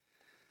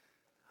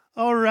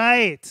All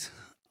right.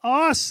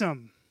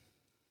 Awesome.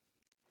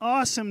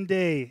 Awesome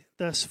day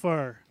thus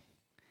far.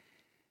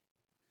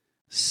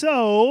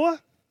 So,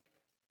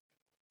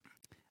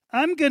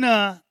 I'm going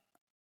to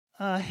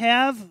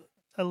have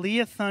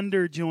Aliya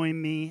Thunder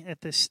join me at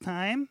this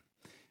time.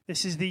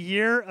 This is the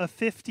year of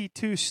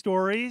 52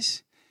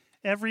 stories.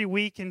 Every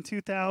week in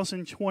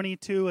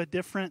 2022, a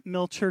different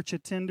Mill Church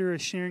attender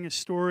is sharing a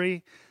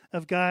story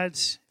of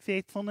God's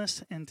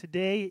faithfulness, and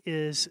today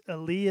is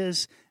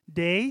Aliya's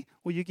day.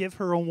 Will you give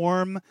her a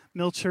warm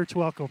Mill Church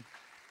welcome?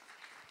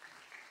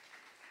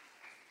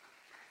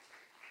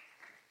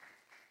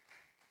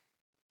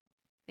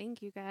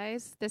 Thank you,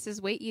 guys. This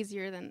is way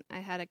easier than I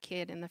had a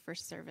kid in the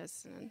first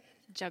service, and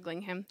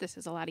juggling him. This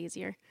is a lot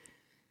easier.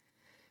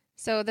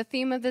 So the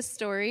theme of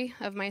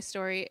my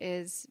story,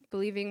 is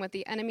believing what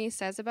the enemy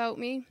says about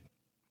me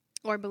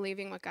or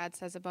believing what God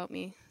says about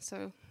me.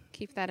 So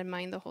keep that in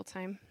mind the whole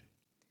time.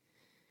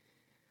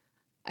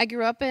 I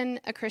grew up in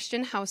a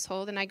Christian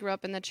household, and I grew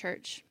up in the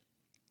church.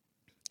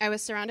 I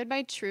was surrounded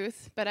by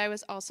truth, but I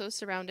was also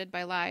surrounded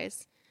by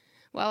lies.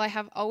 While I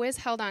have always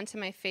held on to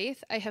my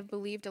faith, I have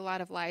believed a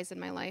lot of lies in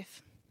my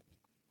life.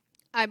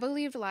 I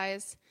believed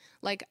lies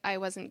like I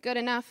wasn't good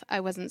enough, I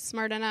wasn't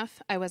smart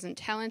enough, I wasn't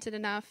talented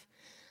enough,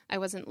 I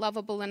wasn't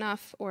lovable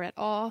enough or at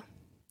all.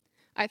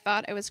 I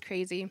thought I was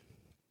crazy.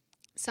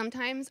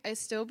 Sometimes I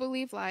still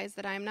believe lies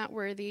that I am not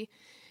worthy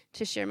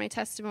to share my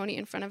testimony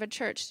in front of a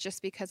church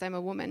just because I'm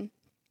a woman.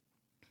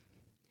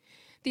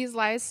 These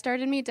lies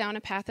started me down a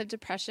path of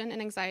depression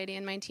and anxiety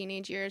in my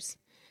teenage years.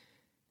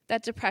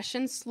 That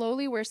depression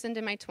slowly worsened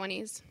in my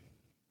 20s.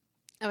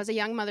 I was a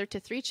young mother to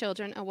 3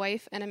 children, a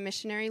wife, and a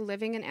missionary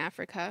living in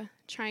Africa,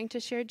 trying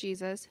to share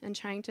Jesus and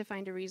trying to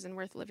find a reason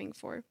worth living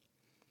for.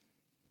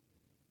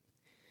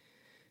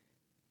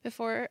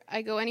 Before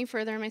I go any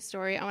further in my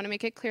story, I want to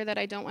make it clear that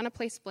I don't want to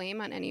place blame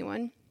on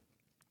anyone.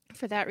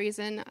 For that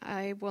reason,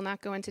 I will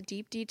not go into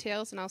deep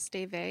details and I'll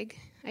stay vague.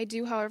 I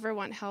do, however,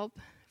 want help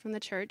from the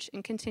church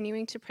in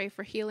continuing to pray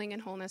for healing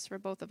and wholeness for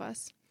both of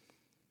us.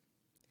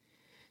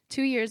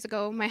 2 years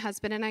ago, my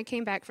husband and I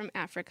came back from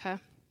Africa,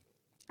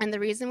 and the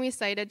reason we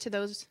cited to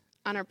those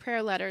on our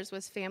prayer letters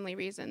was family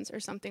reasons or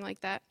something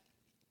like that.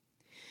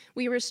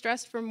 We were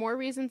stressed for more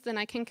reasons than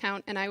I can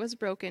count, and I was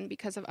broken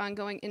because of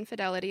ongoing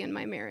infidelity in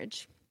my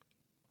marriage.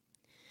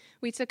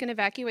 We took an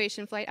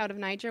evacuation flight out of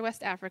Niger,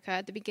 West Africa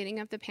at the beginning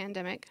of the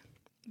pandemic,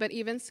 but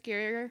even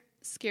scarier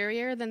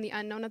than the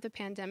unknown of the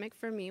pandemic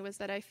for me was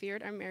that I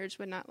feared our marriage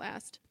would not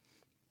last.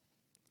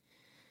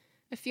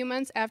 A few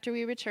months after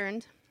we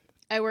returned,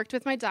 I worked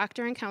with my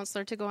doctor and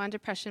counselor to go on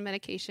depression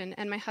medication,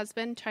 and my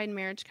husband tried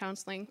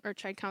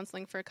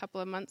counseling for a couple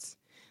of months.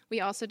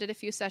 We also did a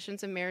few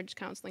sessions of marriage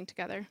counseling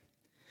together.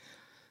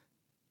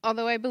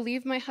 Although I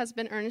believe my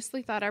husband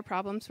earnestly thought our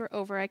problems were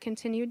over, I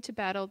continued to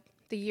battle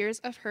the years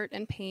of hurt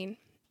and pain.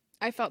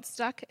 I felt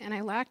stuck, and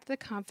I lacked the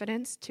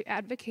confidence to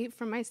advocate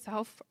for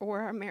myself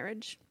or our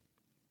marriage,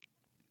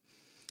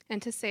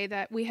 and to say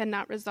that we had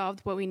not resolved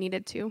what we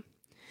needed to.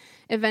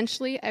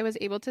 Eventually, I was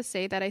able to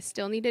say that I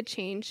still needed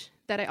change,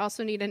 that I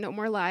also needed no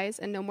more lies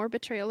and no more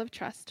betrayal of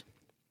trust.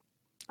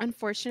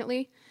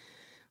 Unfortunately,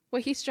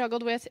 what he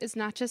struggled with is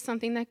not just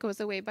something that goes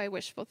away by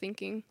wishful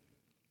thinking.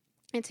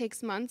 It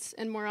takes months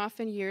and more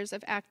often years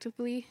of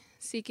actively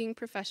seeking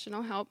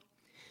professional help,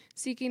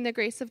 seeking the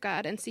grace of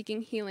God, and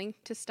seeking healing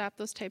to stop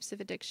those types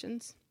of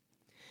addictions.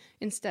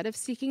 Instead of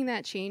seeking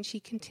that change, he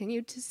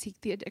continued to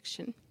seek the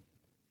addiction.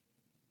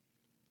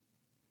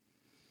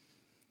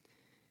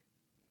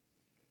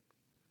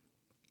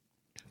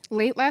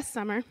 Late last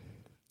summer,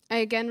 I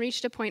again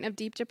reached a point of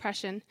deep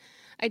depression.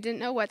 I didn't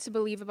know what to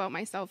believe about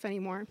myself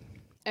anymore.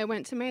 I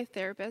went to my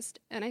therapist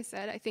and I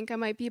said, I think I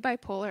might be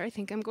bipolar. I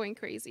think I'm going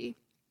crazy.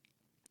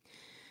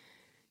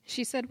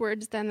 She said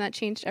words then that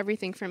changed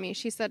everything for me.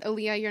 She said,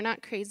 Aliya, you're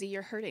not crazy,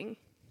 you're hurting.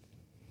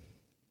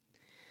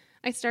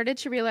 I started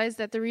to realize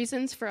that the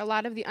reasons for a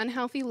lot of the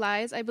unhealthy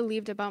lies I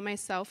believed about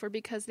myself were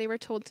because they were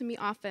told to me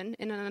often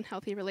in an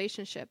unhealthy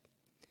relationship.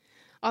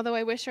 Although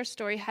I wish our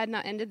story had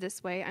not ended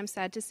this way, I'm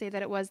sad to say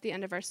that it was the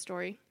end of our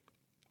story.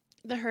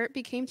 The hurt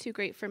became too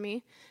great for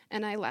me,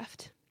 and I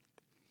left.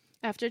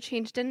 After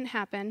change didn't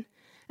happen,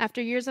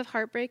 after years of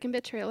heartbreak and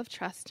betrayal of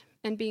trust,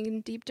 and being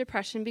in deep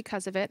depression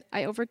because of it,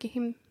 I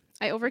overcame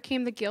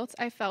the guilt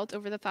I felt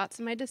over the thoughts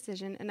of my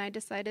decision, and I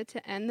decided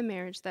to end the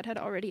marriage that had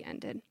already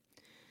ended.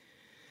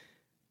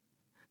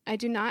 I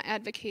do not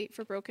advocate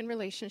for broken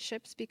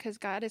relationships because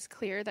God is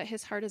clear that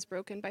his heart is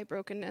broken by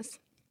brokenness.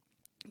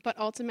 But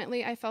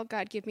ultimately, I felt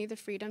God give me the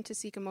freedom to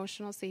seek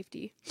emotional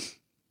safety.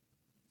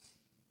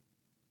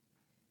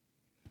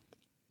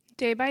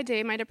 Day by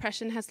day, my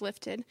depression has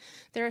lifted.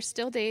 There are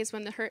still days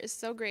when the hurt is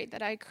so great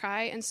that I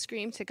cry and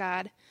scream to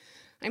God.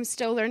 I'm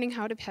still learning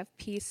how to have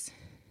peace.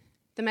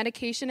 The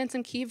medication and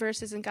some key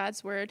verses in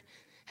God's word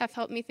have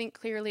helped me think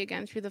clearly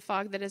again through the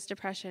fog that is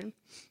depression.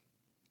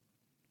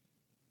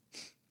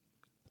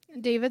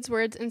 David's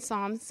words in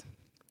Psalms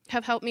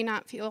have helped me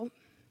not feel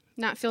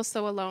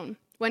so alone.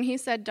 When he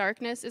said,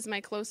 darkness is my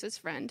closest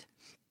friend.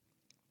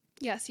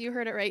 Yes, you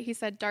heard it right. He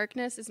said,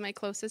 darkness is my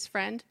closest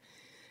friend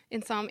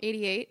in Psalm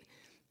 88.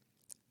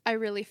 I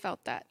really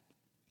felt that.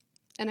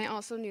 And I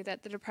also knew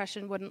that the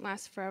depression wouldn't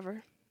last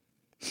forever.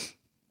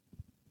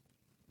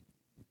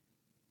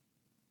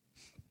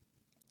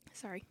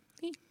 Sorry.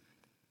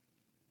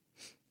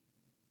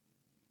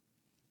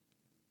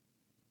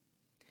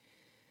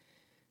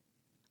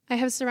 I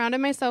have surrounded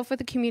myself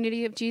with a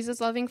community of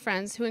Jesus-loving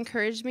friends who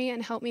encourage me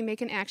and help me make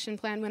an action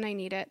plan when I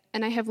need it,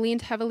 and I have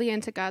leaned heavily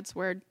into God's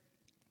word.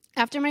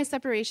 After my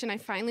separation, I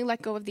finally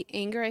let go of the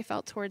anger I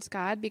felt towards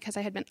God because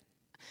I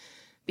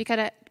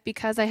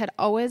had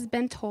always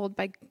been told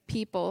by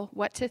people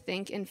what to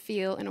think and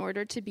feel in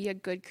order to be a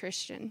good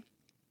Christian.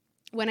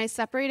 When I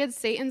separated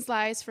Satan's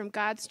lies from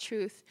God's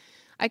truth,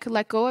 I could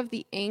let go of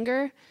the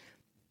anger,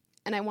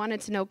 and I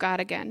wanted to know God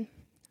again.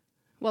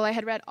 Well, I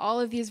had read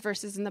all of these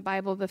verses in the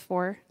Bible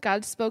before.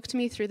 God spoke to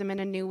me through them in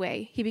a new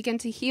way. He began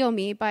to heal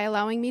me by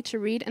allowing me to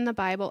read in the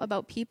Bible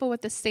about people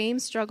with the same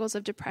struggles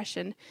of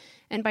depression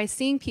and by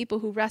seeing people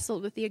who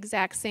wrestled with the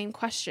exact same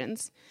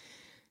questions.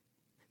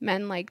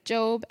 Men like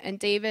Job and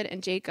David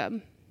and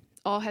Jacob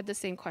all had the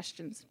same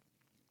questions.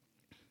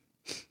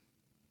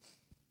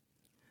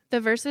 The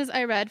verses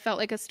I read felt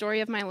like a story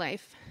of my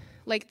life,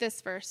 like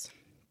this verse.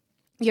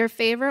 Your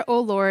favor, O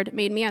Lord,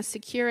 made me as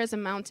secure as a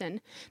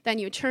mountain. Then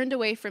you turned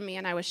away from me,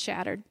 and I was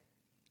shattered.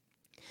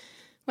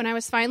 When I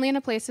was finally in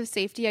a place of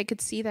safety, I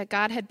could see that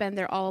God had been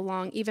there all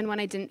along, even when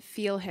I didn't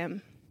feel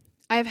him.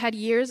 I have had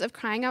years of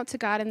crying out to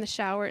God in the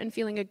shower and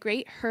feeling a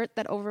great hurt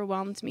that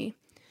overwhelmed me.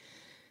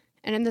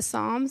 And in the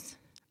Psalms,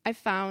 I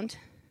found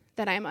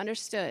that I am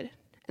understood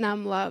and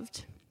I'm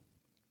loved.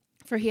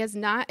 For he has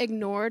not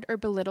ignored or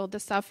belittled the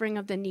suffering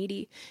of the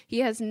needy. He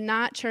has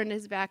not turned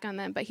his back on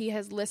them, but he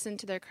has listened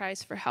to their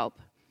cries for help.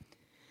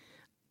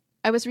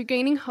 I was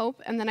regaining hope,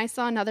 and then I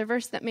saw another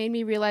verse that made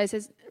me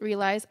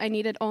realize I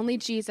needed only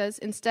Jesus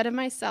instead of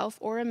myself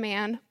or a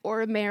man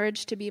or a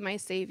marriage to be my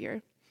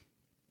Savior.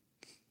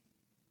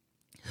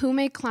 Who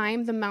may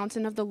climb the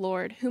mountain of the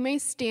Lord? Who may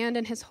stand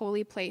in his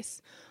holy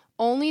place?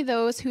 Only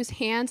those whose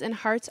hands and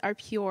hearts are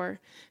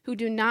pure, who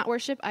do not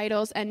worship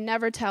idols and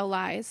never tell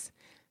lies.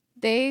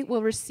 They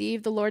will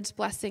receive the Lord's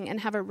blessing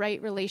and have a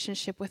right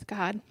relationship with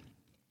God.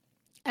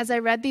 As I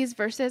read these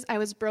verses, I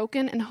was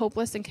broken and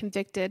hopeless and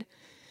convicted.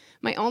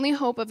 My only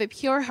hope of a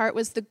pure heart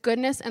was the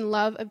goodness and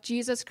love of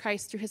Jesus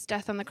Christ through his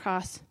death on the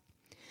cross.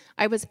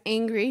 I was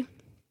angry.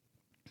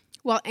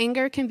 While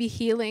anger can be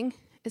healing,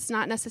 it's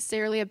not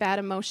necessarily a bad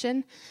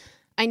emotion.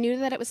 I knew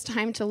that it was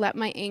time to let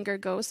my anger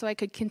go so I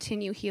could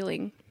continue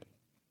healing.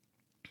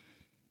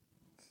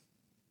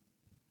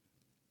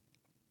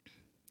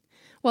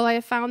 While I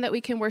have found that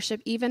we can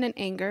worship even in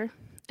anger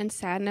and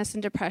sadness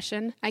and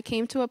depression, I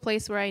came to a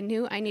place where I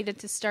knew I needed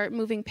to start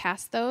moving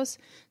past those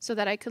so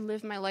that I could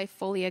live my life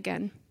fully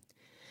again.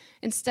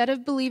 Instead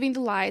of believing the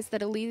lies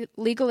that a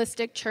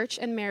legalistic church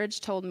and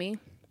marriage told me,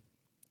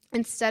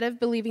 instead of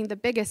believing the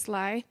biggest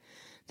lie,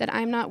 that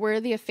I'm not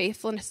worthy of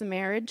faithfulness in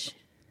marriage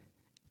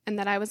and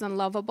that I was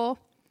unlovable,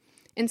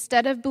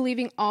 instead of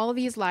believing all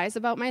these lies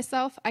about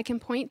myself, I can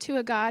point to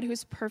a God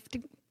whose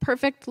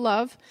perfect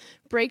love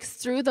breaks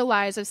through the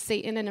lies of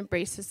Satan and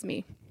embraces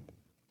me.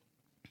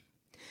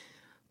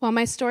 While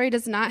my story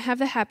does not have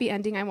the happy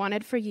ending I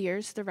wanted for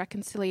years, the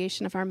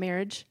reconciliation of our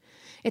marriage,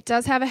 it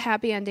does have a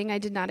happy ending I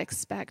did not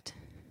expect.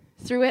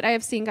 Through it, I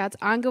have seen God's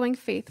ongoing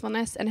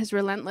faithfulness and his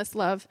relentless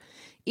love,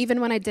 even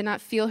when I did not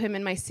feel him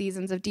in my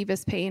seasons of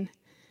deepest pain.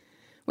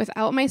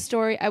 Without my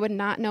story, I would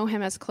not know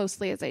him as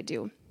closely as I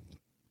do.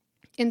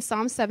 In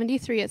Psalm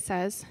 73, it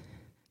says,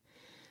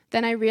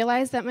 "Then I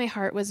realized that my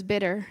heart was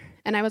bitter,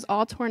 and I was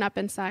all torn up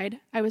inside.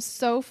 I was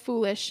so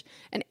foolish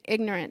and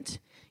ignorant,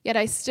 yet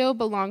I still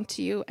belong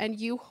to you, and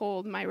you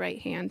hold my right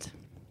hand."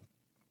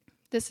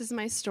 This is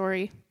my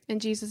story,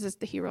 and Jesus is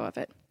the hero of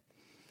it.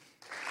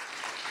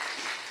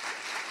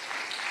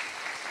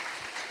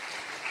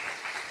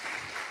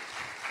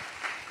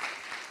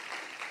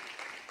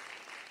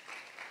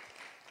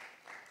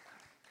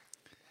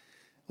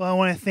 Well, I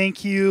want to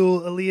thank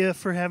you, Aliya,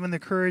 for having the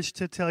courage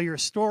to tell your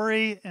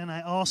story. And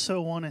I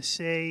also want to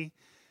say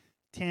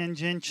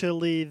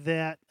tangentially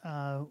that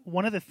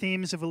one of the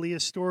themes of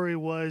Aliya's story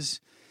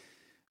was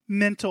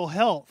mental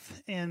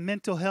health. And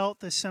mental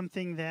health is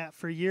something that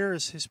for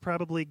years has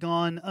probably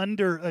gone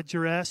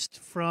under-addressed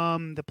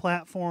from the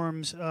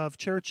platforms of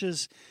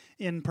churches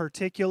in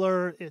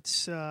particular.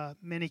 It's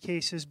many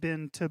cases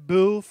been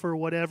taboo for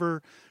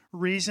whatever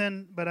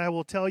reason, but I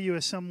will tell you,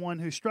 as someone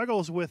who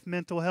struggles with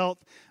mental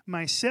health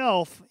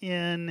myself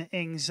in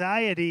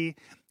anxiety,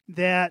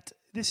 that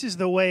this is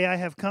the way I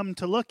have come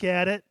to look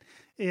at it.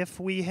 If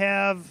we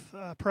have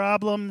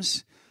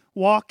problems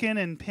walking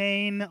and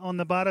pain on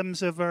the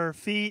bottoms of our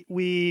feet,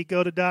 we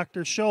go to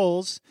Dr.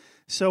 Scholl's.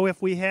 So if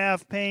we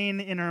have pain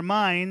in our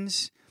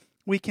minds,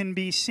 we can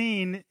be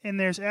seen, and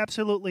there's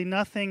absolutely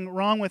nothing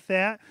wrong with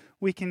that.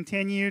 We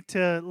continue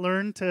to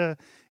learn to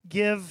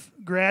give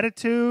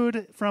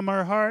gratitude from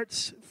our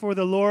hearts for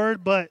the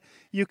Lord, but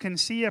You can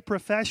see a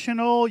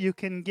professional. You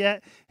can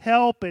get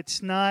help.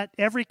 It's not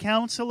every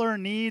counselor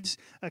needs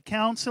a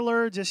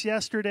counselor. Just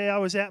yesterday, I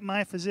was at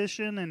my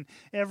physician, and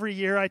every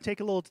year I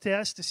take a little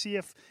test to see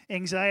if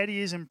anxiety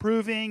is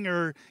improving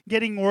or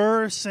getting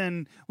worse.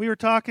 And we were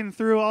talking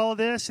through all of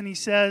this, and he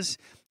says,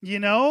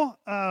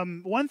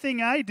 one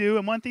thing I do,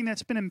 and one thing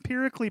that's been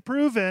empirically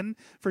proven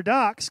for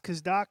docs,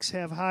 because docs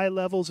have high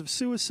levels of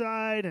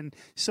suicide and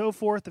so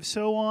forth and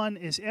so on,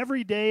 is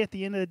every day at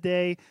the end of the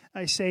day,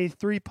 I say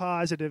 3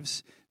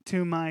 positives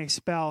to my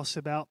spouse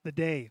about the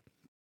day.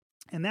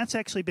 And that's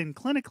actually been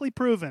clinically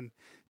proven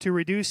to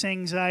reduce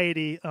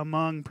anxiety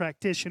among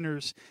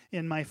practitioners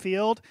in my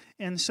field.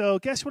 And so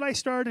guess what I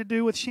started to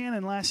do with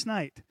Shannon last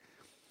night?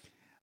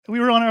 We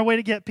were on our way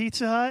to get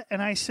Pizza Hut,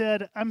 and I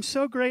said, I'm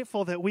so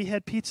grateful that we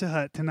had Pizza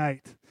Hut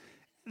tonight.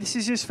 This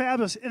is just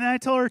fabulous. And I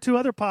told her 2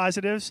 other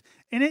positives,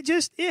 and it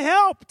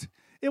helped.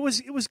 It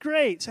was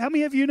great. So how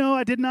many of you know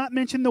I did not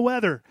mention the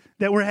weather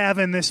that we're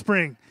having this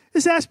spring?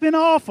 That's been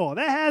awful.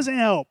 That hasn't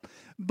helped.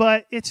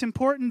 But it's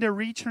important to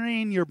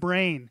retrain your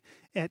brain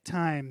at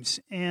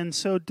times. And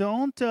so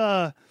don't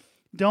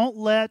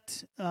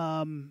let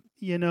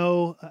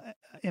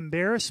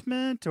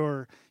embarrassment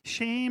or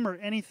shame or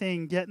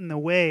anything get in the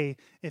way.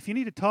 If you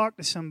need to talk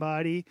to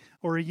somebody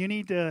or you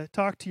need to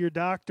talk to your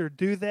doctor,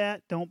 do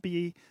that. Don't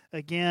be,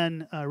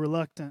 again,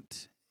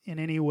 reluctant in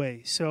any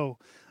way. So,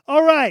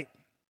 all right.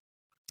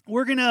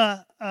 We're going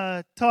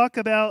to talk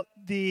about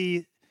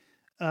the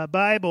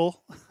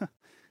Bible,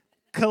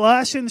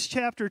 Colossians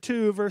chapter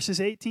 2,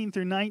 verses 18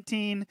 through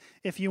 19,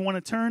 if you want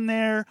to turn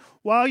there.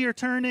 While you're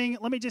turning,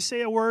 let me just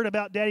say a word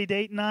about Daddy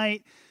Date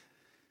Night.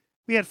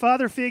 We had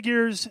father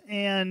figures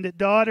and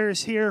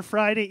daughters here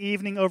Friday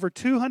evening, over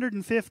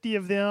 250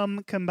 of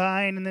them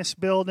combined in this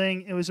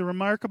building. It was a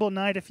remarkable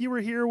night. If you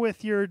were here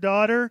with your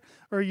daughter,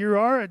 or you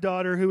are a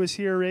daughter who was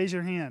here, raise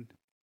your hand.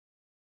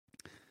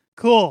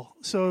 Cool.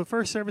 So the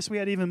first service we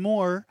had even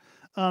more.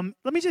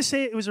 Let me just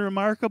say it was a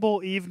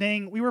remarkable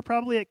evening. We were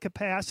probably at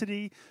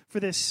capacity for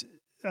this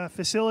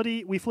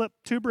facility. We flipped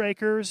 2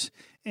 breakers,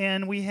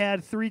 and we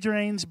had 3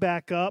 drains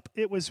back up.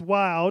 It was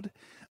wild.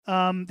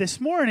 This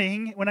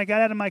morning, when I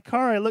got out of my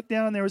car, I looked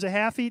down and there was a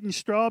half-eaten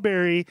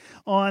strawberry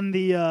on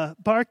the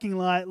parking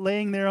lot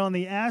laying there on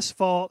the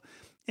asphalt.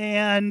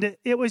 And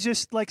it was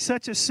just like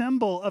such a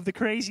symbol of the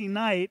crazy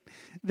night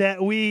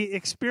that we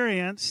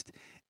experienced.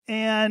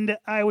 And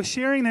I was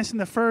sharing this in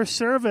the first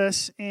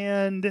service,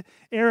 and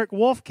Eric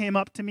Wolf came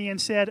up to me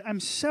and said, I'm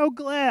so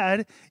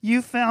glad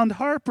you found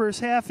Harper's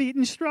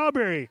half-eaten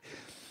strawberry.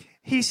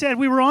 He said,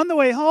 we were on the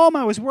way home.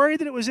 I was worried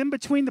that it was in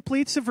between the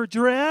pleats of her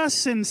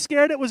dress and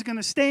scared it was going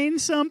to stain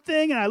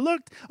something. And I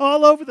looked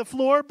all over the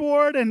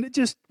floorboard and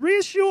just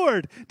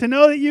reassured to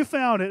know that you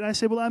found it. And I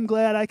said, well, I'm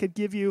glad I could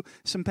give you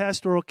some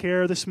pastoral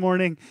care this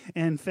morning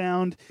and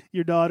found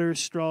your daughter's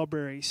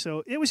strawberry.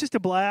 So it was just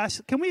a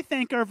blast. Can we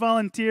thank our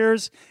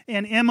volunteers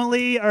and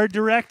Emily, our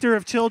director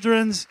of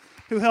children's,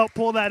 who helped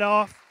pull that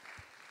off?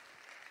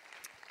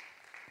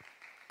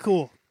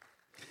 Cool.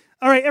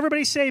 All right,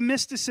 everybody say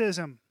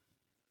mysticism.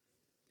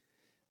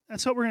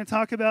 That's what we're going to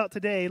talk about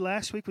today.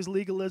 Last week was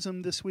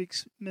legalism. This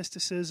week's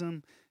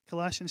mysticism.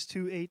 Colossians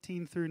 2,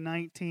 18 through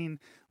 19.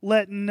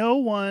 Let no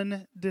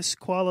one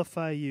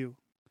disqualify you.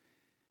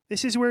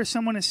 This is where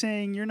someone is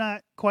saying you're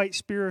not quite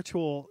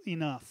spiritual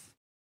enough.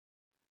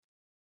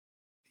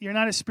 You're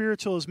not as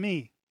spiritual as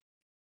me.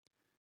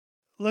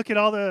 Look at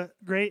all the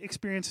great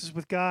experiences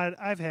with God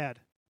I've had.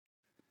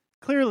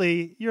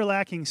 Clearly, you're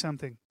lacking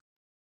something.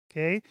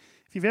 Okay?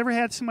 If you've ever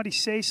had somebody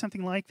say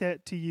something like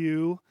that to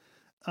you,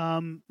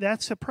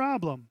 that's a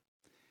problem.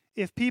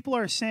 If people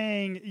are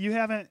saying you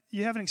haven't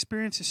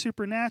experienced the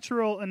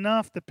supernatural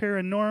enough, the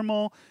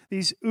paranormal,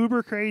 these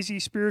uber crazy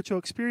spiritual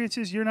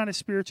experiences, you're not as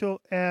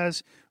spiritual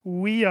as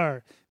we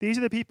are. These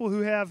are the people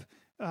who have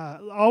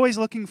always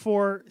looking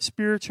for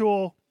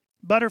spiritual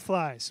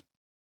butterflies.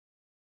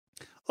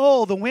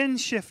 Oh, the wind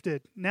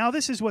shifted. Now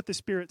this is what the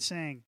Spirit's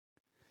saying.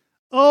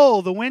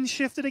 Oh, the wind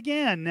shifted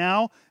again.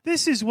 Now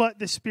this is what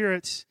the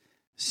Spirit's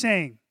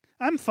saying.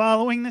 I'm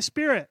following the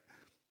Spirit.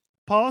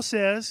 Paul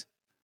says,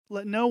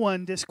 let no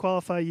one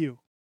disqualify you.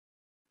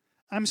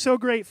 I'm so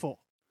grateful.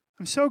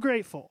 I'm so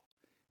grateful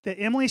that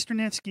Emily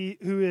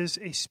Stranitzky, who is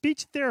a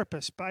speech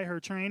therapist by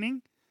her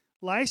training,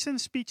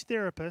 licensed speech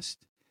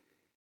therapist,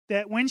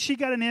 that when she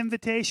got an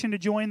invitation to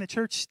join the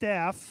church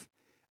staff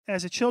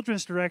as a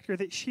children's director,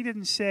 that she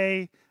didn't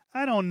say,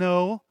 I don't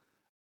know,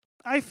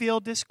 I feel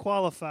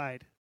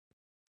disqualified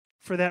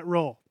for that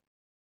role.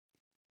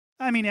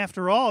 I mean,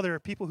 after all, there are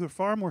people who are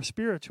far more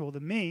spiritual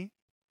than me.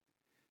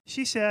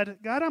 She said,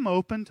 God, I'm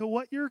open to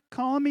what you're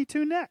calling me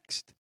to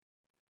next.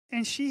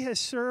 And she has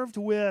served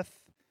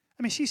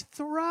she's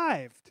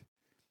thrived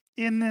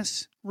in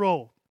this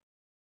role.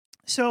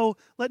 So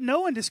let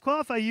no one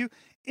disqualify you.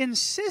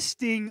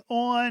 Insisting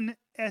on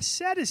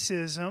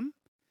asceticism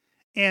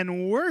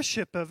and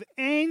worship of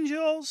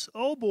angels,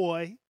 oh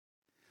boy,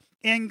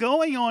 and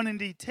going on in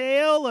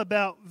detail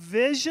about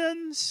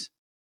visions,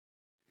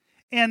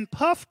 and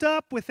puffed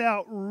up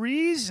without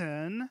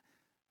reason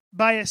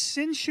by a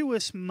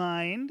sensuous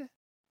mind,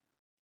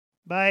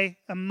 by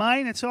a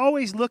mind that's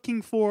always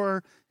looking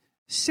for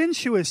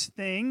sensuous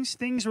things,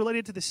 things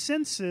related to the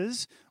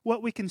senses,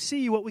 what we can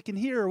see, what we can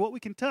hear, what we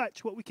can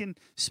touch, what we can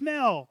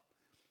smell,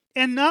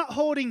 and not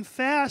holding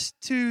fast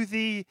to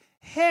the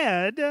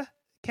head,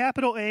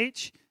 capital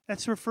H,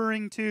 that's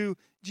referring to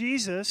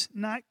Jesus,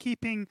 not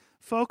keeping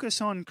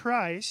focus on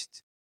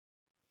Christ,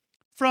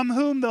 from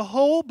whom the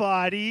whole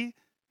body,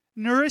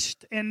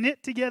 nourished and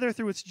knit together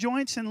through its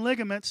joints and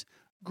ligaments,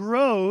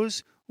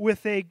 grows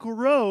with a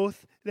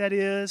growth that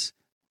is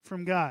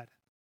from God.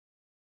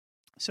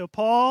 So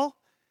Paul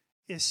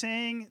is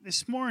saying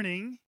this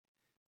morning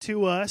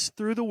to us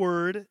through the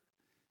Word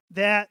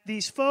that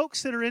these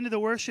folks that are into the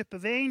worship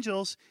of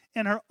angels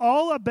and are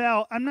all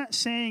about, I'm not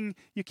saying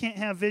you can't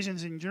have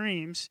visions and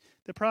dreams.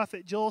 The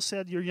prophet Joel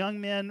said your young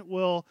men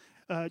will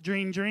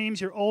dream dreams,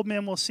 your old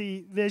men will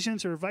see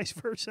visions, or vice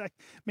versa. I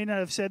may not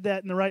have said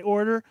that in the right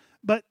order,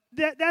 but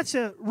that's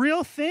a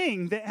real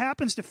thing that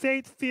happens to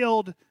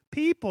faith-filled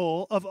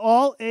people of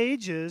all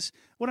ages.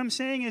 What I'm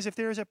saying is if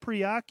there's a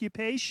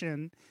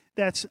preoccupation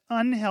that's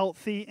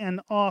unhealthy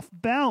and off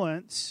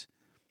balance,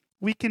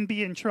 we can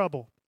be in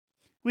trouble.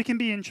 We can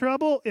be in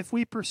trouble if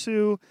we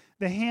pursue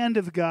the hand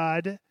of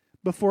God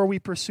before we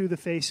pursue the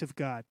face of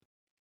God.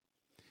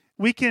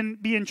 We can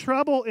be in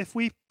trouble if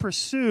we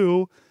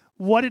pursue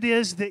what it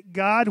is that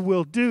God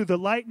will do, the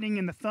lightning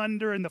and the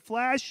thunder and the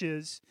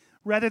flashes,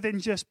 rather than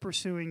just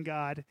pursuing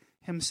God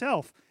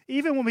himself.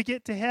 Even when we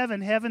get to heaven,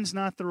 heaven's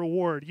not the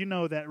reward. You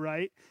know that,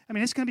 right? I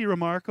mean, it's going to be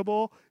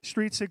remarkable.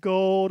 Streets of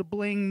gold,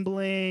 bling,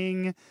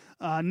 bling,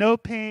 no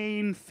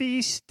pain,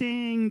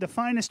 feasting, the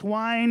finest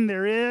wine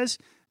there is.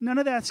 None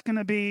of that's going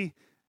to be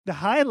the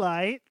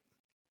highlight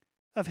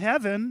of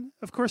heaven.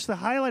 Of course, the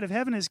highlight of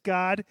heaven is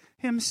God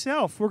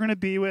himself. We're going to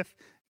be with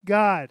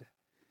God.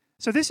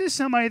 So this is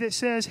somebody that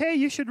says, hey,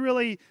 you should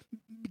really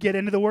get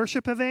into the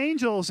worship of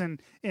angels and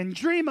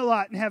dream a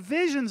lot and have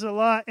visions a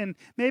lot and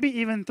maybe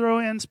even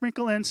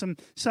sprinkle in some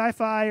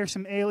sci-fi or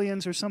some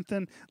aliens or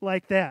something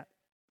like that.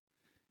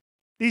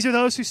 These are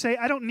those who say,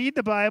 I don't need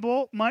the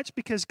Bible much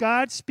because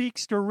God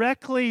speaks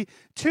directly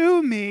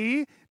to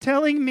me,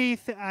 telling me,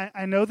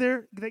 I know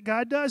that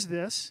God does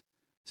this,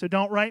 so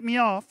don't write me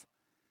off.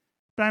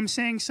 But I'm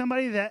saying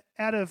somebody that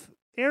out of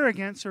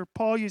arrogance, or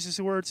Paul uses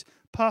the words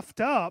puffed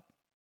up,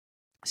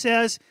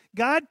 says,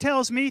 God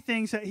tells me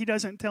things that he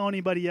doesn't tell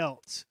anybody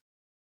else.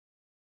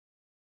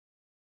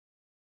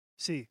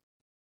 See,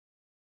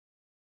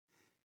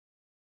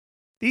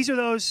 these are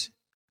those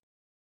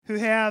who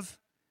have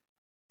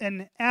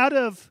an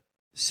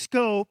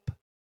out-of-scope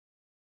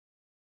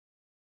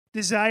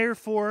desire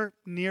for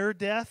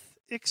near-death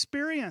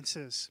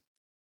experiences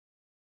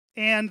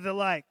and the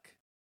like.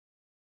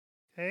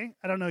 Okay?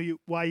 I don't know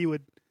why you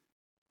would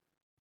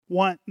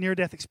want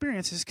near-death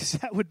experiences, because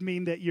that would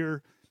mean that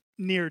you're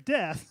near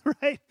death,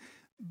 right?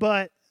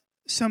 But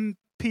some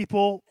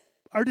people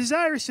are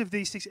desirous of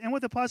these things. And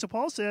what the Apostle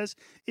Paul says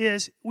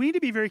is we need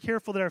to be very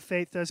careful that our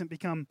faith doesn't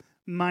become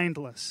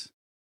mindless.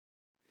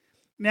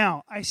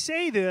 Now, I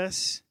say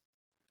this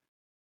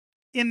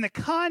in the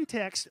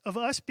context of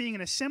us being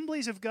an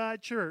Assemblies of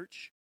God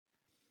church,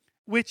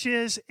 which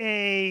is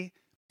a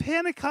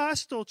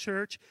Pentecostal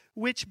church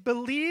which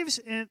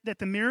believes that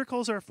the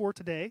miracles are for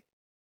today,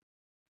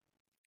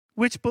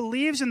 which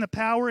believes in the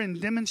power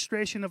and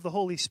demonstration of the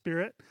Holy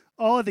Spirit.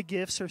 All of the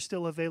gifts are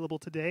still available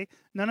today.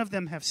 None of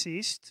them have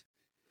ceased.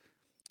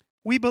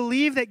 We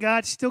believe that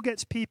God still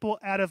gets people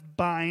out of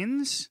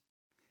binds,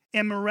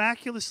 and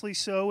miraculously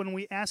so when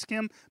we ask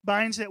him,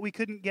 binds that we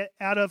couldn't get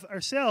out of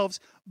ourselves.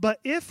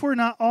 But if we're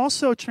not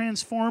also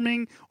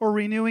transforming or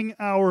renewing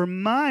our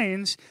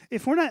minds,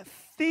 if we're not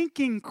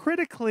thinking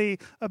critically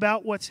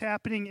about what's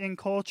happening in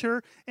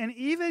culture, and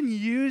even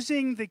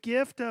using the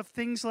gift of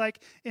things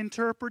like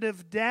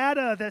interpretive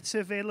data that's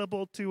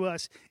available to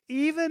us,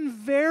 even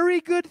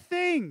very good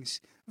things,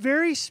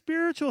 very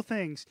spiritual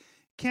things,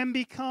 can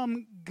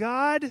become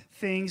God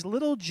things,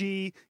 little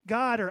g,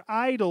 God or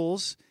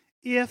idols,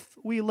 if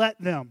we let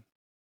them.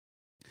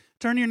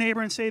 Turn to your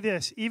neighbor and say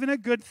this: even a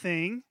good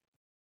thing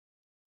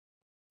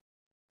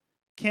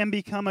can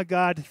become a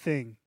God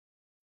thing.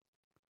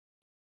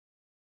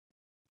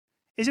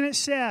 Isn't it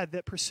sad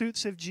that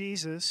pursuits of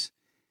Jesus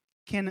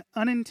can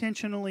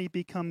unintentionally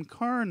become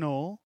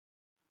carnal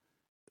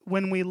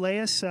when we lay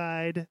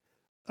aside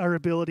our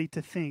ability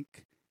to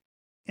think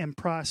and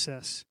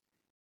process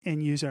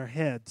and use our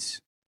heads?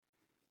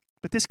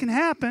 But this can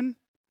happen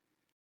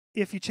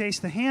if you chase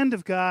the hand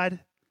of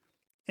God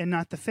and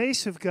not the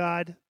face of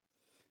God.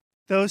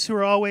 Those who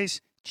are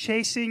always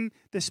chasing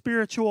the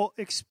spiritual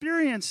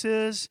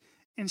experiences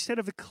instead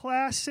of the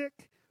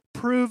classic,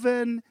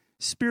 proven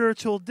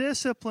spiritual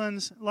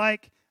disciplines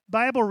like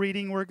Bible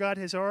reading, where God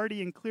has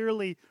already and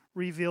clearly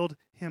revealed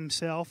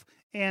himself,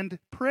 and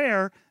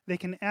prayer, they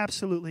can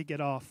absolutely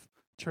get off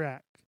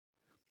track.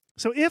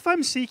 So if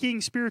I'm seeking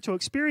spiritual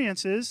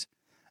experiences,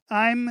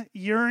 I'm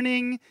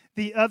yearning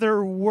the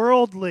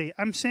otherworldly.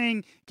 I'm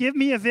saying, give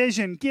me a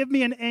vision, give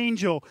me an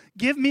angel,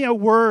 give me a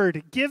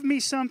word, give me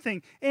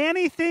something,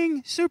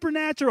 anything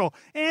supernatural,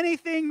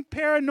 anything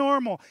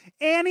paranormal,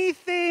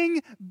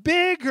 anything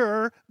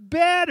bigger,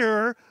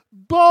 better,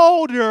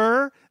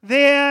 bolder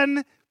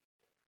than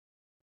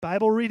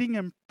Bible reading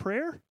and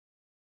prayer?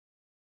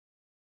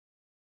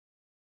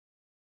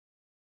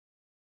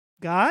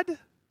 God?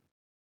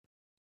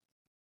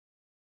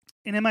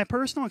 And in my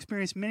personal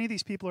experience, many of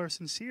these people are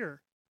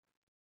sincere.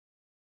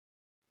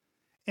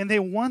 And they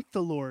want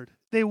the Lord.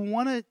 They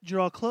want to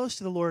draw close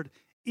to the Lord.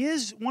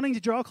 Is wanting to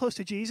draw close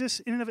to Jesus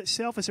in and of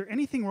itself, is there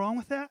anything wrong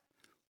with that?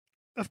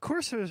 Of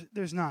course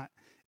there's not.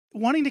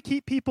 Wanting to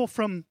keep people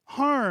from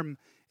harm,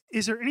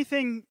 is there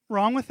anything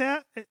wrong with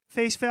that at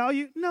face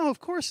value? No, of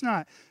course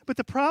not. But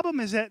the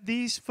problem is that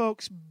these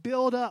folks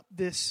build up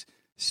this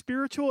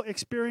spiritual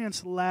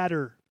experience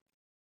ladder,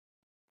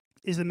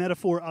 is the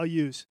metaphor I'll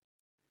use.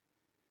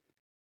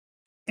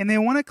 And they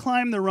want to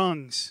climb the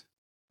rungs.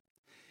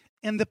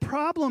 And the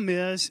problem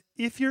is,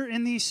 if you're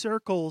in these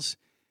circles,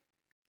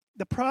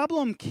 the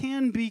problem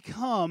can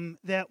become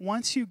that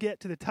once you get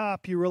to the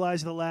top, you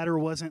realize the ladder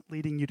wasn't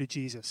leading you to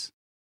Jesus.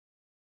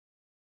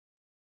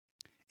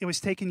 It was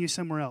taking you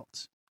somewhere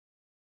else.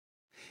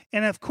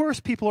 And of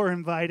course, people are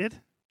invited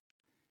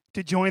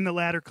to join the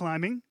ladder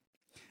climbing.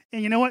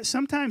 And you know what?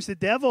 Sometimes the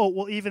devil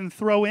will even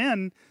throw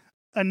in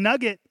a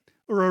nugget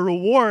or a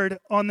reward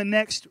on the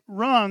next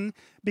rung,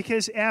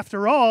 because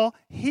after all,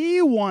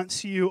 he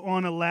wants you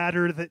on a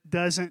ladder that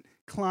doesn't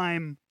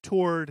climb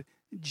toward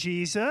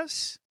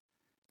Jesus.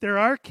 There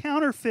are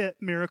counterfeit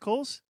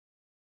miracles.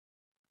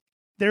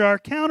 There are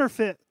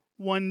counterfeit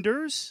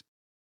wonders.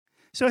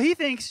 So he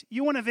thinks,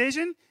 you want a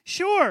vision?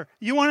 Sure.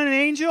 You want an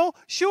angel?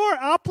 Sure.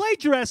 I'll play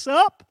dress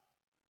up.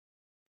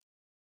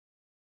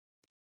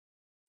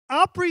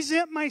 I'll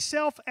present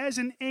myself as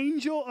an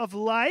angel of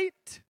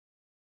light.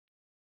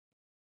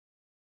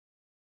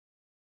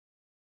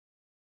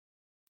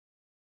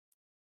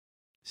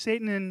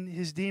 Satan and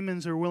his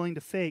demons are willing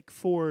to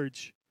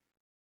forge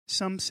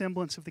some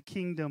semblance of the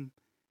kingdom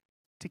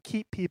to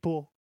keep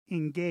people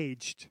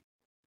engaged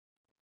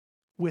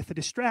with a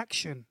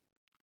distraction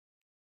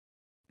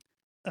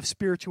of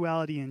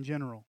spirituality in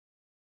general.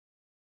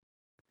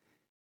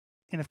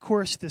 And of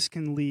course, this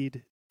can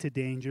lead to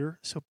danger.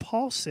 So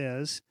Paul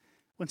says,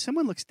 when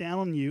someone looks down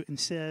on you and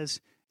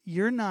says,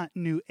 you're not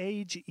new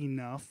age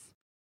enough,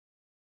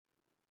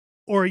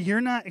 or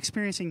you're not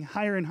experiencing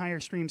higher and higher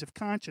streams of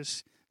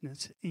consciousness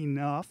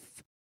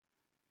enough,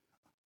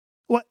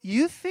 what,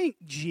 you think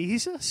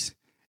Jesus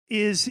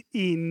is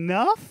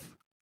enough?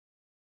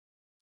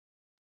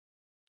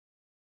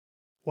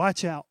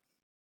 Watch out.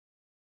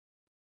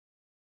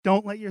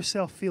 Don't let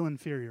yourself feel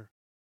inferior.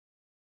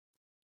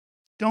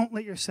 Don't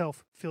let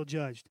yourself feel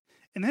judged.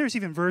 And there's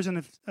even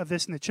version of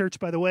this in the church,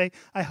 by the way.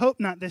 I hope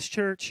not this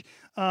church,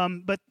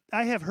 but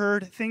I have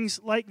heard things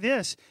like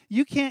this.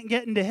 You can't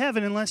get into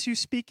heaven unless you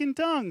speak in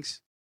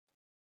tongues.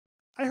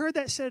 I heard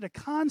that said at a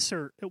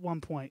concert at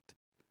one point.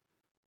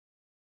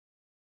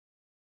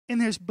 And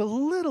there's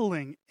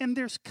belittling and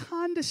there's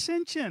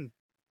condescension.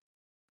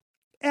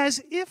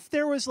 As if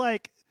there was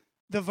like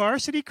the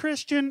varsity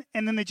Christian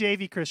and then the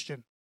JV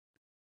Christian.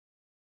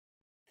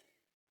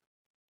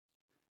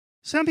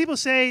 Some people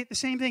say the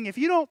same thing. If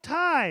you don't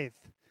tithe,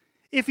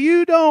 if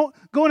you don't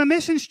go on a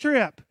missions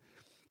trip,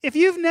 if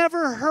you've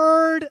never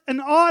heard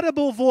an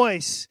audible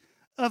voice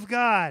of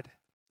God,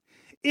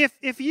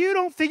 if you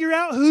don't figure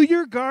out who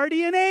your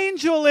guardian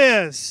angel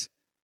is.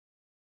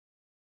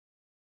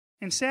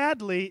 And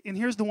sadly, and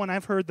here's the one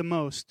I've heard the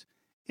most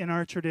in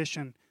our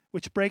tradition,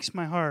 which breaks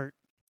my heart,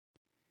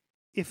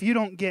 if you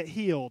don't get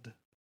healed,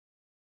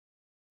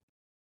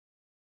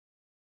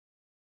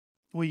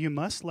 well, you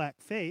must lack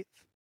faith.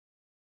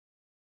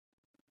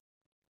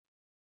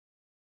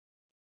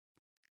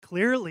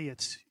 Clearly,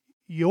 it's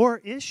your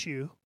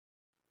issue.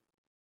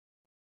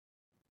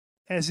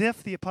 As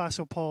if the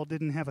Apostle Paul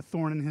didn't have a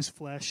thorn in his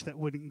flesh that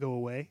wouldn't go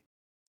away.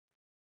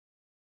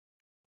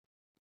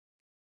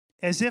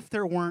 As if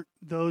there weren't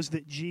those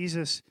that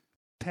Jesus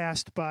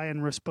passed by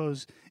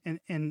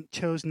and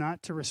chose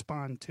not to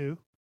respond to.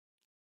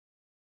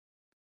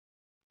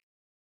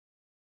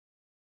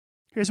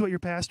 Here's what your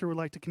pastor would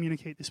like to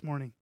communicate this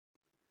morning.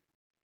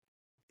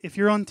 If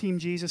you're on Team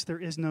Jesus, there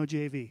is no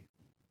JV.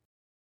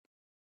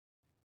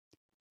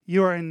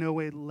 You are in no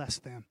way less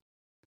than.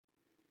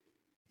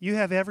 You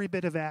have every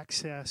bit of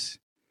access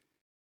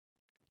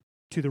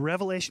to the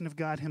revelation of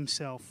God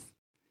himself,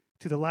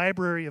 to the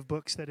library of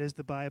books that is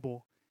the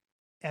Bible,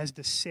 as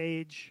the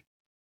sage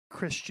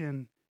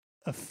Christian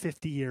of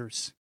 50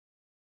 years.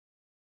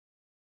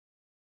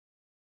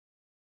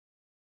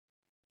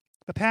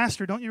 But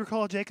pastor, don't you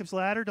recall Jacob's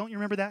ladder? Don't you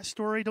remember that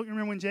story? Don't you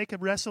remember when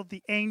Jacob wrestled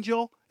the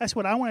angel? That's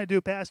what I want to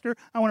do, pastor.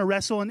 I want to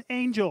wrestle an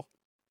angel.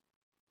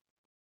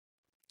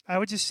 I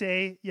would just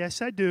say,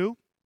 yes, I do.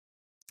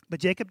 But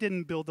Jacob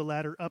didn't build the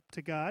ladder up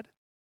to God.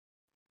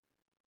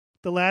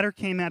 The ladder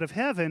came out of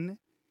heaven,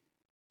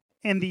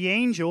 And the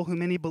angel, who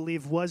many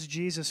believe was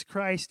Jesus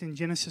Christ in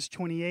Genesis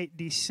 28,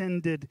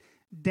 descended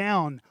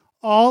down.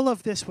 All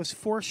of this was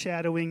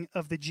foreshadowing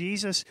of the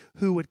Jesus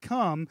who would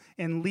come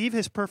and leave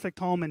his perfect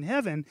home in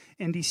heaven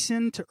and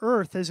descend to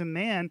earth as a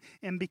man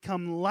and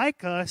become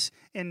like us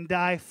and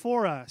die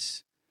for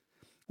us.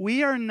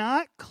 We are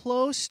not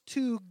close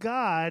to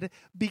God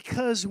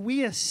because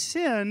we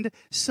ascend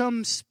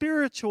some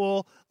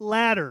spiritual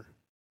ladder.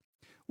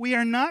 We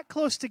are not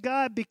close to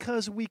God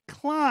because we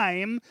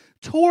climb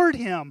toward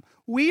him.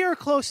 We are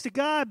close to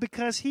God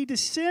because he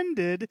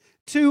descended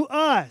to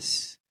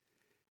us.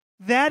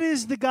 That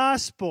is the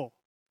gospel.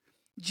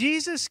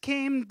 Jesus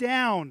came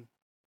down.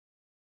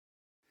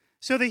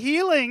 So the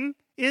healing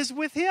is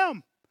with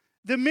him.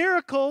 The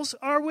miracles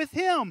are with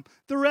him.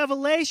 The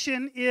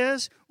revelation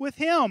is with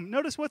him.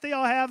 Notice what they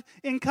all have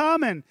in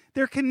common.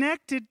 They're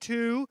connected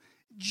to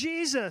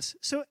Jesus.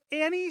 So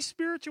any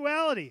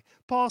spirituality,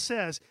 Paul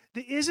says,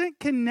 that isn't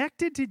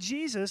connected to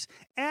Jesus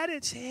at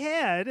its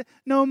head,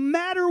 no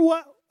matter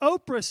what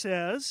Oprah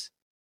says,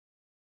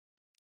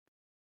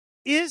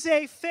 is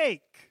a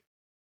fake,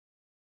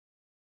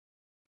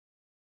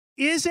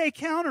 is a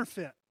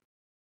counterfeit.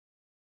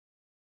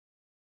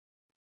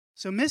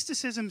 So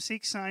mysticism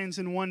seeks signs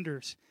and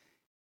wonders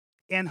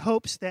and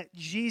hopes that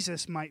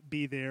Jesus might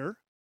be there.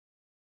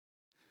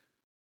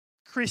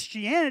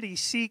 Christianity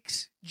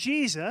seeks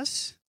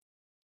Jesus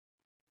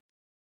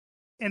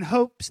and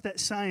hopes that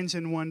signs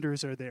and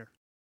wonders are there.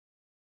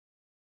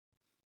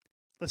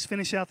 Let's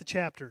finish out the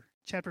chapter.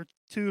 Chapter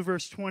 2,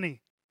 verse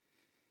 20.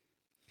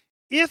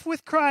 If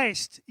with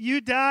Christ you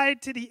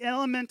died to the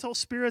elemental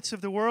spirits of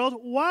the world,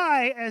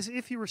 why, as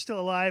if you were still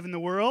alive in the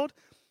world,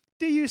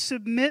 do you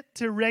submit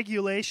to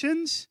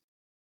regulations?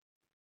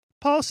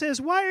 Paul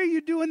says, why are you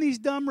doing these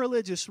dumb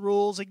religious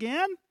rules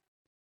again?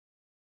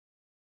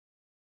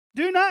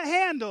 Do not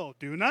handle,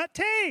 do not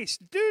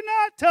taste, do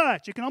not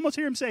touch. You can almost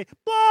hear him say,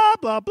 blah,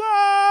 blah,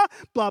 blah,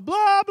 blah,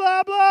 blah,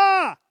 blah,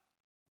 blah.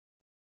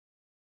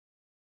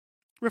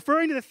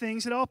 Referring to the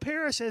things that all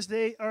perish as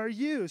they are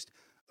used,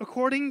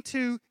 according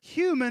to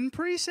human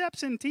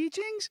precepts and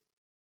teachings.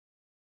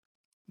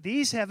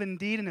 These have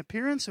indeed an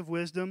appearance of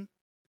wisdom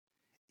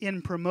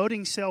in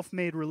promoting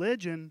self-made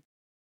religion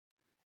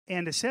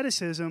and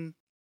asceticism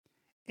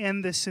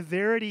and the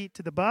severity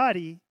to the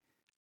body,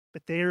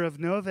 but they are of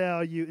no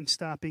value in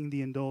stopping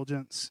the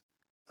indulgence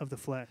of the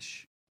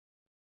flesh.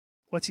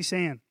 What's he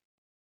saying?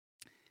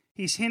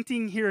 He's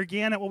hinting here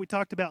again at what we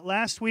talked about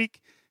last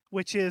week,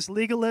 which is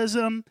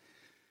legalism.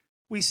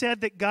 We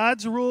said that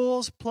God's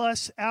rules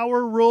plus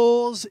our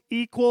rules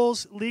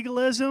equals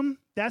legalism.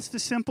 That's the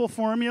simple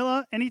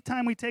formula.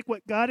 Anytime we take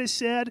what God has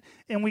said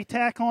and we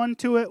tack on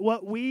to it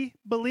what we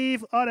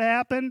believe ought to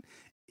happen,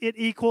 it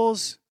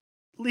equals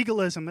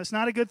legalism. That's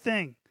not a good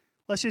thing.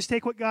 Let's just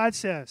take what God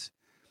says.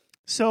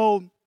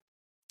 So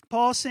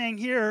Paul's saying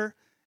here,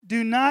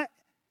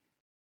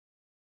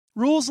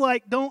 rules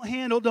like don't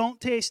handle,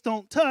 don't taste,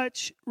 don't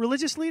touch,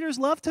 religious leaders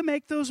love to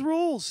make those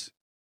rules.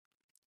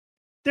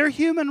 They're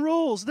human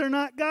rules. They're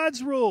not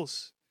God's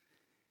rules.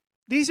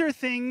 These are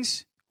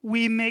things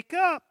we make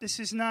up. This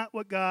is not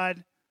what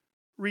God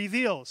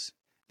reveals.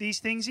 These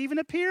things even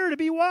appear to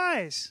be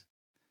wise.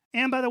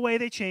 And by the way,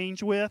 they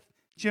change with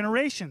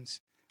generations.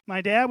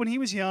 My dad, when he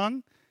was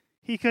young,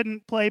 he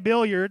couldn't play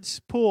billiards,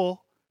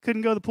 pool,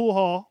 couldn't go to the pool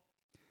hall,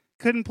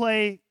 couldn't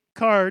play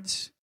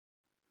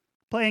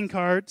playing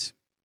cards,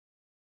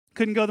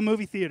 couldn't go to the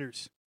movie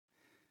theaters.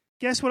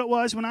 Guess what it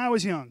was when I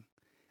was young?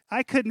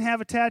 I couldn't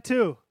have a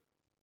tattoo.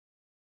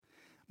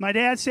 My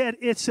dad said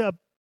it's a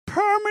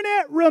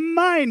permanent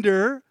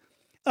reminder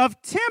of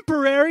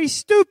temporary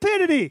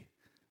stupidity.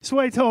 That's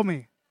what he told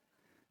me.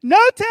 No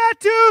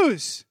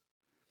tattoos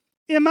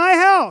in my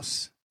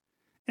house.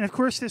 And of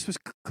course, this was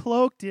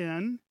cloaked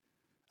in,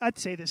 I'd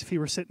say this if he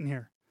were sitting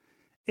here.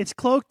 It's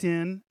cloaked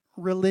in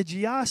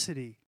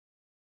religiosity.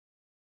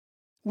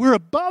 We're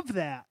above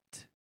that.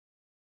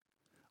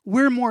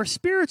 We're more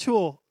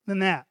spiritual than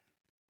that.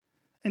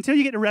 Until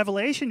you get to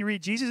Revelation, you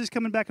read Jesus is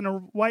coming back on a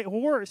white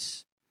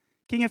horse,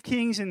 King of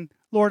Kings and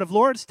Lord of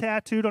Lords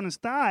tattooed on his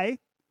thigh.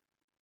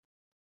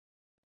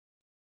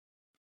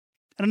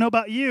 I don't know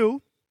about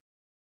you.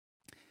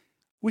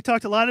 We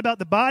talked a lot about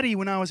the body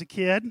when I was a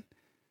kid.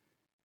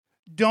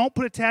 Don't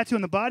put a tattoo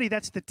on the body.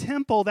 That's the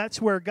temple.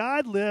 That's where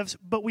God lives.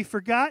 But we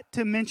forgot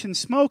to mention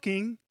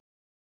smoking.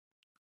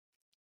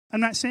 I'm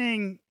not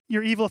saying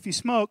you're evil if you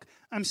smoke.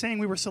 I'm saying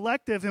we were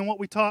selective in what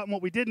we taught and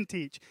what we didn't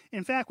teach.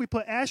 In fact, we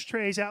put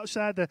ashtrays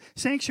outside the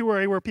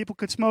sanctuary where people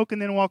could smoke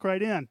and then walk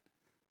right in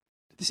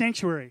to the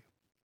sanctuary.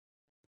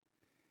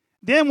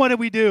 Then what did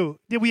we do?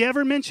 Did we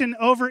ever mention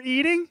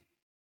overeating?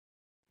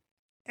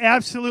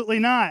 Absolutely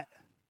not.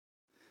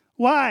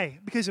 Why?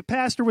 Because the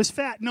pastor was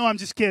fat. No, I'm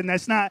just kidding.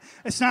 That's not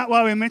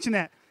why we mentioned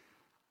that.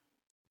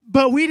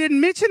 But we didn't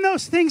mention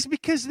those things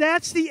because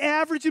that's the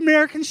average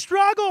American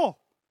struggle,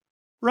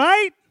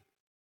 right?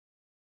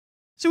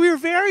 So we were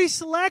very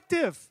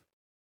selective.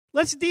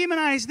 Let's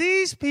demonize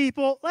these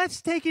people.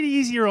 Let's take it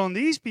easier on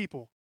these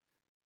people.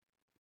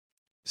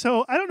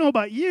 So I don't know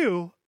about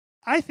you.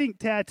 I think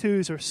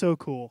tattoos are so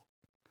cool.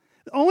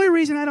 The only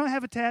reason I don't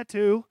have a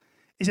tattoo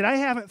is that I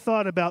haven't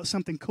thought about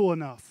something cool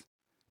enough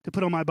to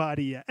put on my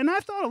body yet. And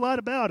I've thought a lot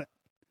about it.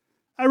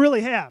 I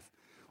really have.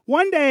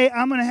 One day,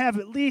 I'm going to have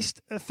at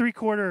least a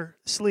 3/4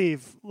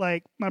 sleeve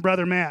like my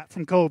brother Matt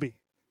from Kobe.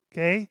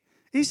 Okay?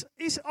 He's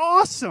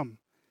awesome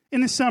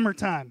in the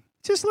summertime.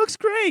 Just looks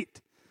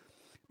great.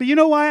 But you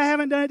know why I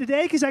haven't done it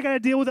today? Because I got to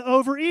deal with the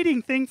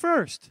overeating thing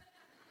first.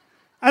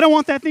 I don't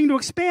want that thing to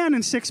expand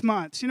in 6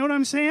 months. You know what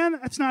I'm saying?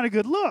 That's not a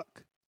good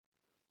look.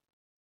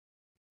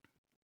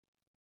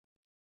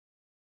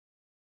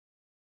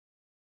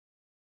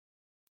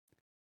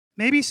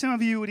 Maybe some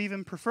of you would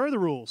even prefer the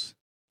rules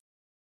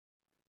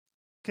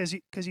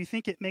because you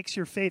think it makes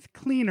your faith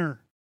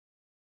cleaner,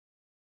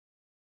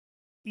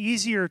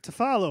 easier to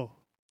follow.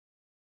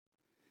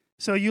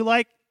 So you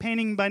like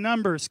painting by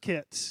numbers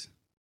kits.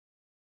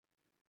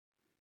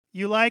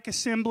 You like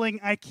assembling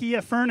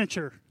IKEA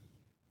furniture.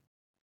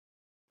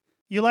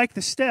 You like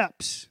the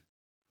steps.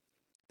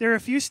 There are a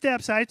few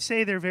steps I'd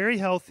say they're very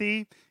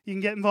healthy. You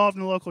can get involved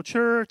in a local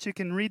church. You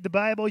can read the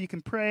Bible. You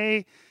can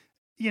pray.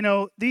 You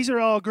know, these are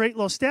all great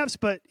little steps,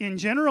 but in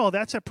general,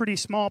 that's a pretty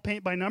small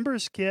paint by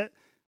numbers kit.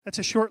 That's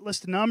a short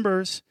list of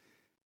numbers.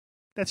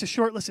 That's a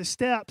short list of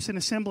steps in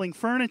assembling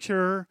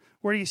furniture.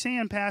 What are you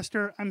saying,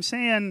 Pastor? I'm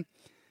saying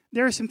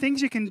there are some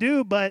things you can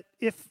do, but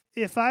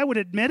if I would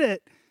admit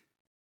it,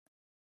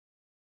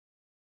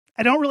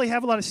 I don't really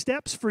have a lot of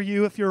steps for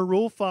you if you're a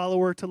rule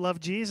follower to love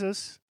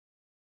Jesus.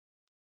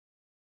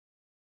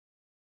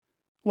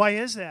 Why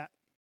is that?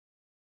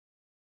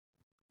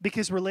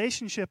 Because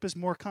relationship is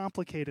more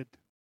complicated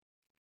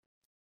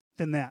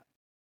than that.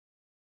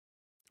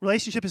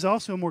 Relationship is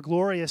also more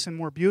glorious and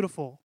more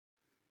beautiful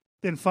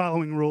than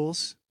following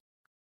rules.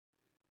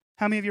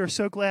 How many of you are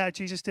so glad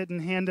Jesus didn't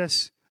hand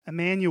us a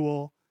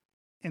manual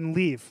and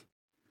leave?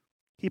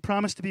 He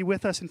promised to be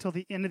with us until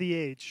the end of the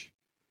age.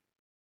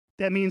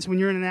 That means when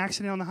you're in an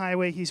accident on the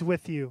highway, He's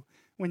with you.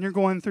 When you're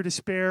going through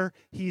despair,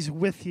 He's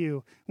with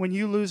you. When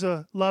you lose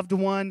a loved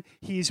one,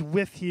 He's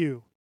with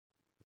you.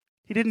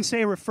 He didn't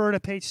say refer to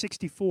page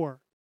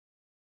 64.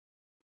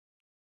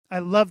 I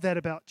love that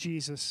about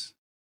Jesus.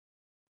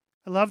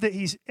 I love that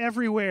He's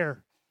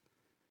everywhere.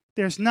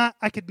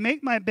 I could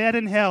make my bed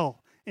in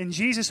hell, and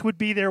Jesus would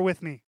be there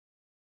with me.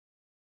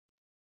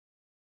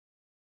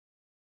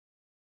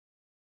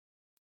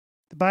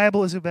 The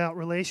Bible is about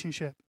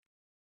relationship.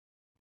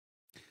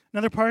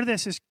 Another part of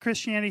this is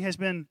Christianity has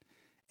been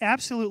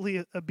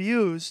absolutely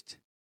abused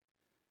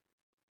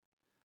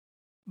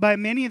by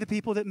many of the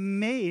people that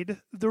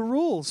made the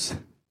rules.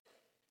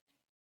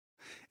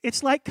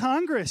 It's like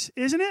Congress,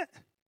 isn't it?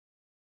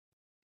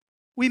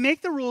 We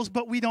make the rules,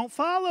 but we don't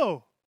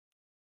follow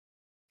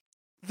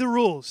the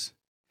rules.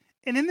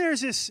 And then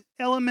there's this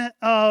element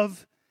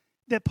of,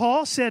 that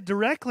Paul said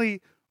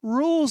directly,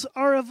 rules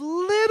are of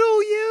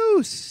little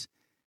use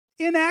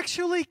in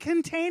actually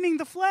containing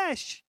the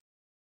flesh.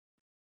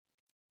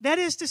 That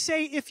is to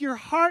say, if your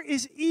heart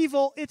is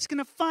evil, it's going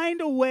to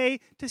find a way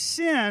to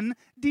sin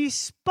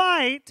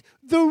despite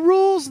the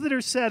rules that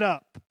are set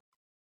up.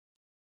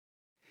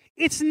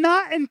 It's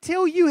not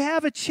until you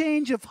have a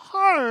change of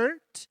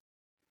heart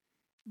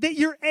that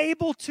you're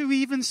able to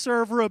even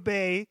serve or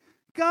obey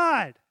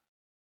God.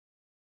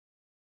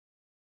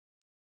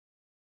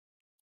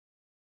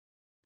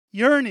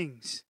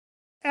 Yearnings,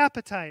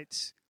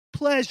 appetites,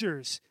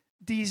 pleasures,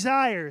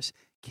 desires,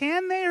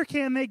 can they or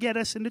can they get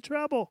us into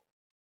trouble?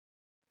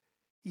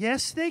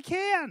 Yes, they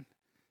can.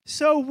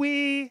 So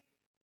we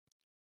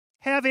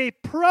have a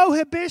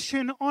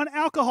prohibition on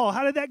alcohol.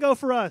 How did that go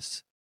for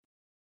us?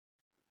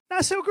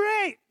 Not so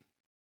great.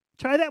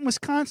 Try that in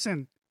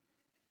Wisconsin.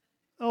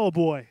 Oh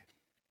boy.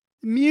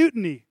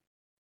 Mutiny.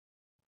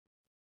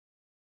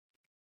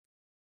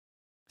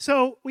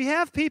 So we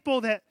have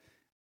people that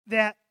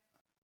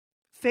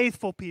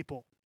faithful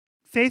people,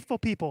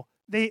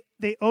 they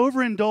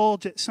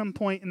overindulge at some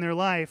point in their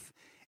life,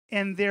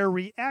 and their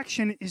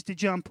reaction is to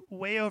jump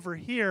way over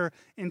here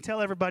and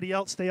tell everybody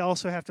else they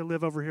also have to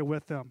live over here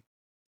with them.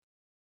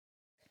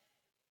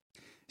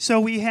 So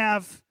we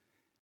have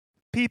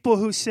people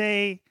who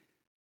say,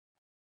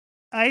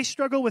 I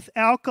struggle with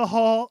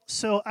alcohol,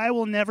 so I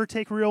will never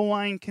take real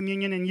wine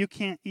communion, and you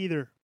can't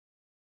either.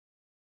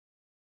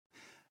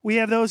 We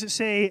have those that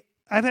say,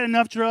 I've had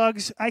enough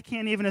drugs, I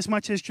can't even as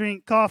much as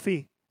drink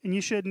coffee, and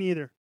you shouldn't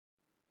either.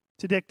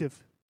 It's addictive.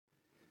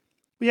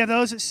 We have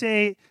those that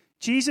say,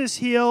 Jesus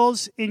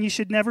heals, and you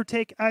should never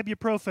take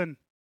ibuprofen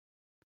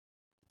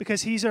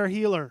because He's our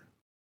healer.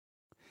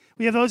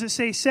 We have those that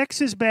say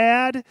sex is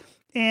bad,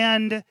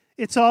 and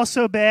it's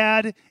also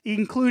bad,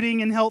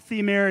 including in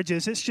healthy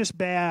marriages. It's just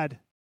bad.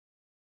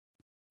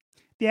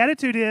 The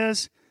attitude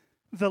is,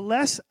 the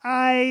less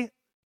I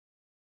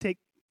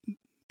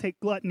take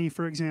gluttony,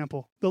 for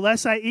example. The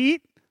less I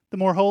eat, the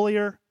more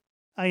holier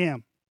I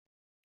am.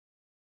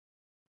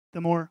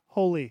 The more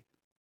holy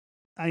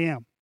I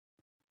am.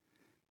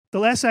 The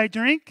less I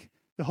drink,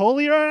 the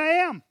holier I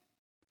am.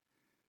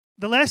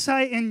 The less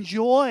I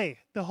enjoy,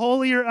 the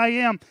holier I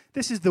am.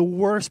 This is the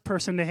worst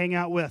person to hang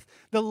out with.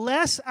 The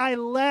less I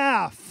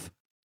laugh,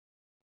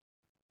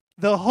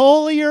 the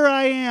holier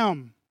I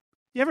am.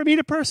 You ever meet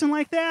a person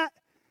like that?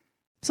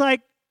 It's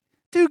like,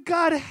 dude,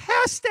 God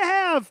has to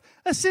have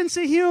a sense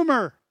of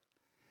humor.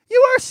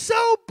 You are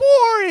so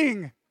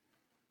boring.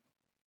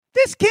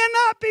 This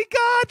cannot be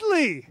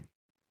godly.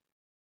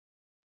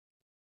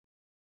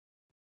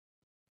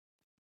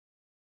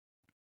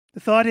 The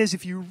thought is,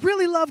 if you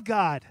really love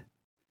God,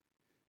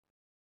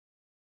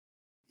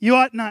 you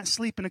ought not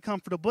sleep in a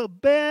comfortable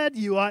bed.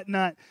 You ought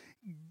not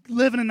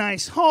live in a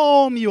nice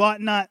home. You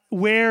ought not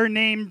wear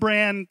name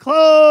brand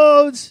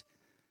clothes.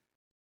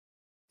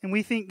 And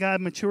we think God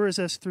matures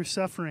us through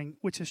suffering,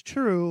 which is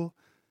true,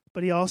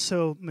 but He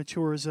also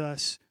matures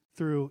us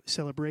through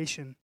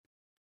celebration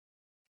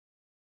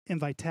and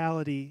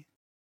vitality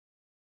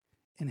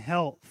and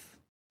health.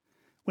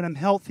 When I'm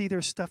healthy,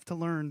 there's stuff to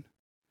learn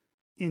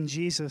in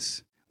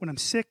Jesus. When I'm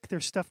sick,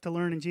 there's stuff to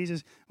learn in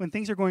Jesus. When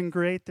things are going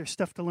great, there's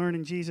stuff to learn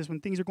in Jesus. When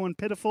things are going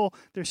pitiful,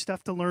 there's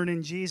stuff to learn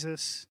in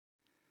Jesus.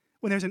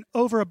 When there's an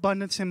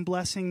overabundance in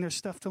blessing, there's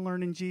stuff to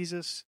learn in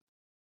Jesus.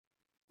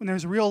 When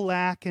there's real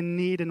lack and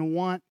need and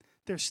want,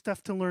 there's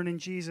stuff to learn in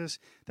Jesus.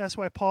 That's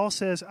why Paul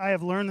says, I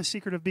have learned the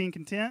secret of being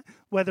content,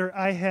 whether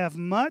I have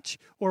much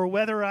or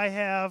whether I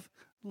have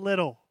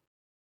little.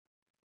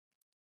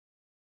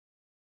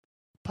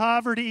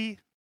 Prosperity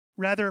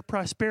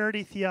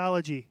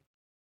theology.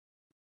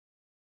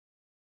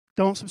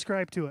 Don't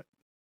subscribe to it.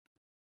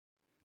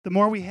 The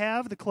more we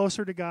have, the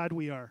closer to God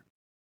we are.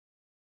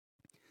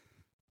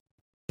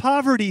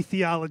 Poverty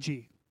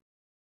theology.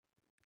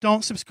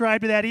 Don't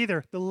subscribe to that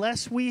either. The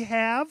less we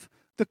have,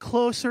 the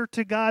closer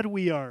to God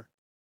we are.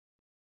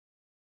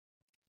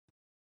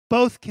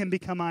 Both can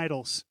become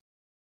idols.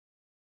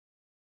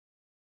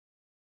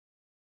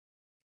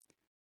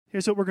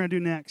 Here's what we're going to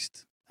do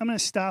next. I'm going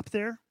to stop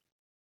there.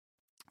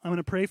 I'm going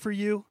to pray for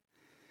you.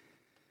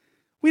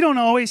 We don't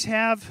always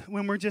have,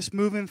 when we're just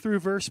moving through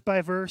verse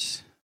by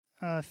verse,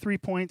 3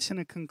 points and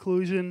a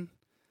conclusion.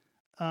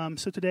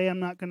 So today I'm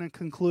not going to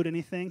conclude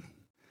anything.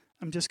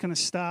 I'm just going to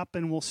stop,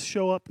 and we'll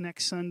show up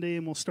next Sunday,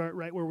 and we'll start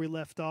right where we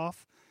left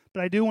off.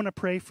 But I do want to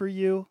pray for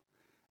you.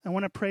 I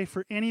want to pray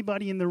for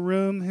anybody in the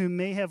room who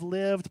may have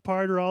lived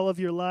part or all of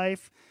your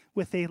life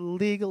with a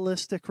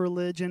legalistic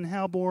religion.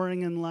 How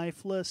boring and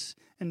lifeless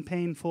and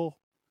painful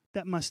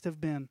that must have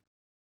been.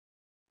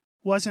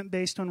 Wasn't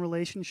based on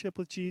relationship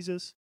with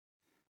Jesus,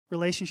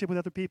 relationship with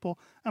other people.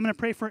 I'm going to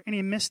pray for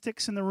any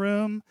mystics in the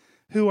room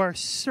who are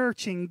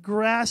searching,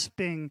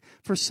 grasping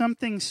for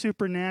something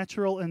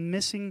supernatural and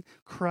missing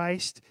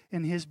Christ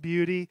and His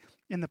beauty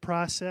in the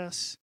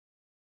process.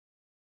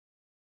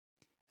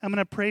 I'm going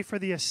to pray for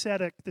the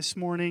ascetic this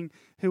morning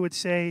who would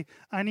say,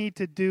 I need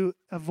to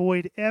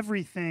avoid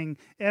everything,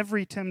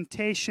 every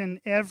temptation,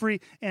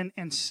 and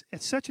it's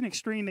such an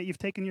extreme that you've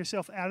taken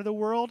yourself out of the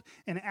world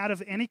and out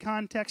of any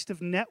context of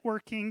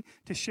networking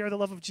to share the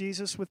love of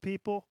Jesus with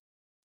people.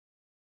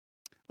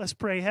 Let's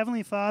pray.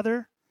 Heavenly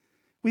Father,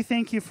 we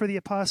thank you for the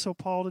Apostle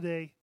Paul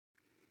today.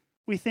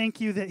 We thank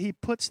you that he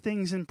puts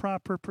things in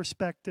proper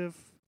perspective.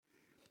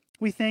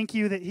 We thank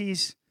you that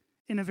he's,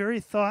 in a very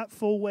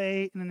thoughtful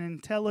way, in an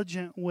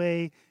intelligent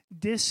way,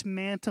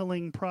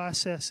 dismantling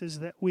processes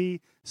that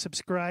we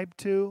subscribe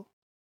to.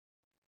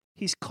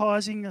 He's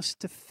causing us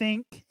to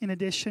think in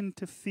addition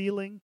to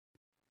feeling.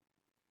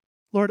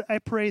 Lord, I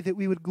pray that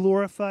we would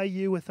glorify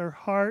you with our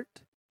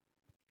heart,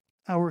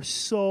 our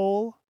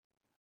soul,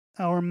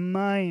 our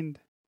mind,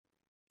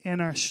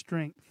 and our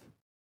strength.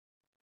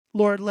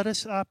 Lord, let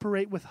us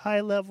operate with high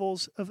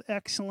levels of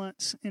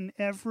excellence in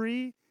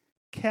every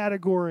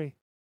category.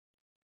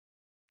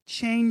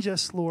 Change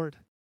us, Lord.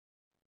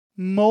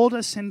 Mold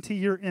us into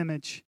your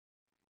image.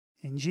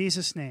 In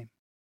Jesus' name,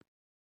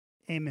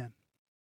 amen.